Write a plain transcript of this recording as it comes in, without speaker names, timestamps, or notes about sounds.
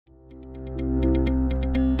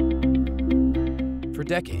For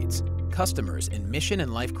decades, customers in mission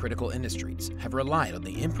and life-critical industries have relied on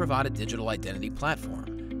the Imprivata digital identity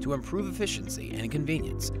platform to improve efficiency and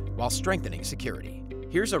convenience while strengthening security.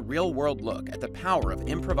 Here's a real-world look at the power of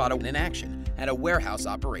Imprivata in action at a warehouse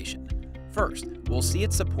operation. First, we'll see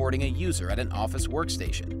it supporting a user at an office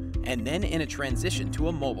workstation, and then in a transition to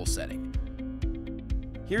a mobile setting.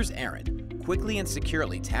 Here's Aaron, quickly and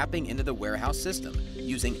securely tapping into the warehouse system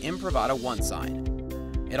using Imprivata OneSign.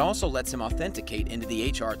 It also lets him authenticate into the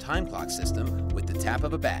HR time clock system with the tap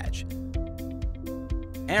of a badge.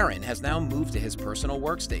 Aaron has now moved to his personal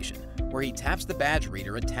workstation, where he taps the badge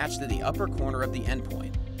reader attached to the upper corner of the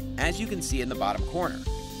endpoint. As you can see in the bottom corner,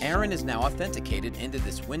 Aaron is now authenticated into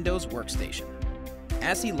this Windows workstation.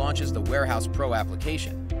 As he launches the Warehouse Pro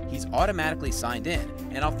application, he's automatically signed in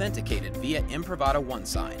and authenticated via Imprivata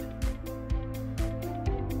OneSign.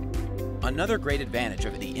 Another great advantage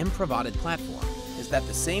of the Imprivata platform is that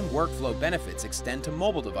the same workflow benefits extend to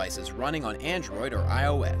mobile devices running on Android or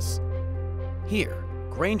iOS. Here,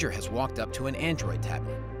 Granger has walked up to an Android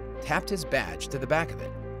tablet, tapped his badge to the back of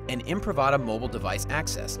it, and Imprivata mobile device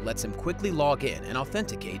access lets him quickly log in and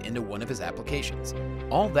authenticate into one of his applications.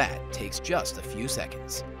 All that takes just a few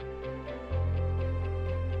seconds.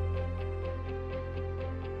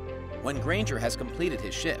 When Granger has completed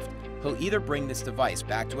his shift, he'll either bring this device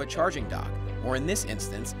back to a charging dock, or in this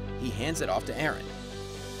instance, he hands it off to Aaron.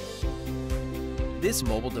 This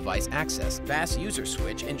mobile device access fast user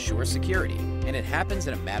switch ensures security, and it happens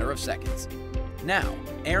in a matter of seconds. Now,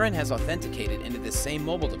 Aaron has authenticated into this same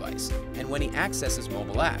mobile device, and when he accesses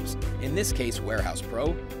mobile apps, in this case Warehouse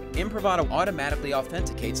Pro, Imprivata automatically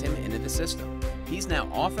authenticates him into the system. He's now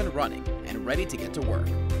off and running and ready to get to work,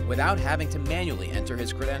 without having to manually enter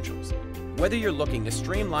his credentials. Whether you're looking to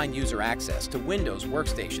streamline user access to Windows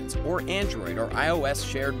workstations or Android or iOS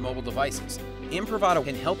shared mobile devices, Imprivata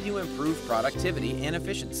can help you improve productivity and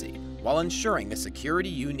efficiency while ensuring the security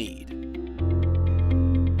you need.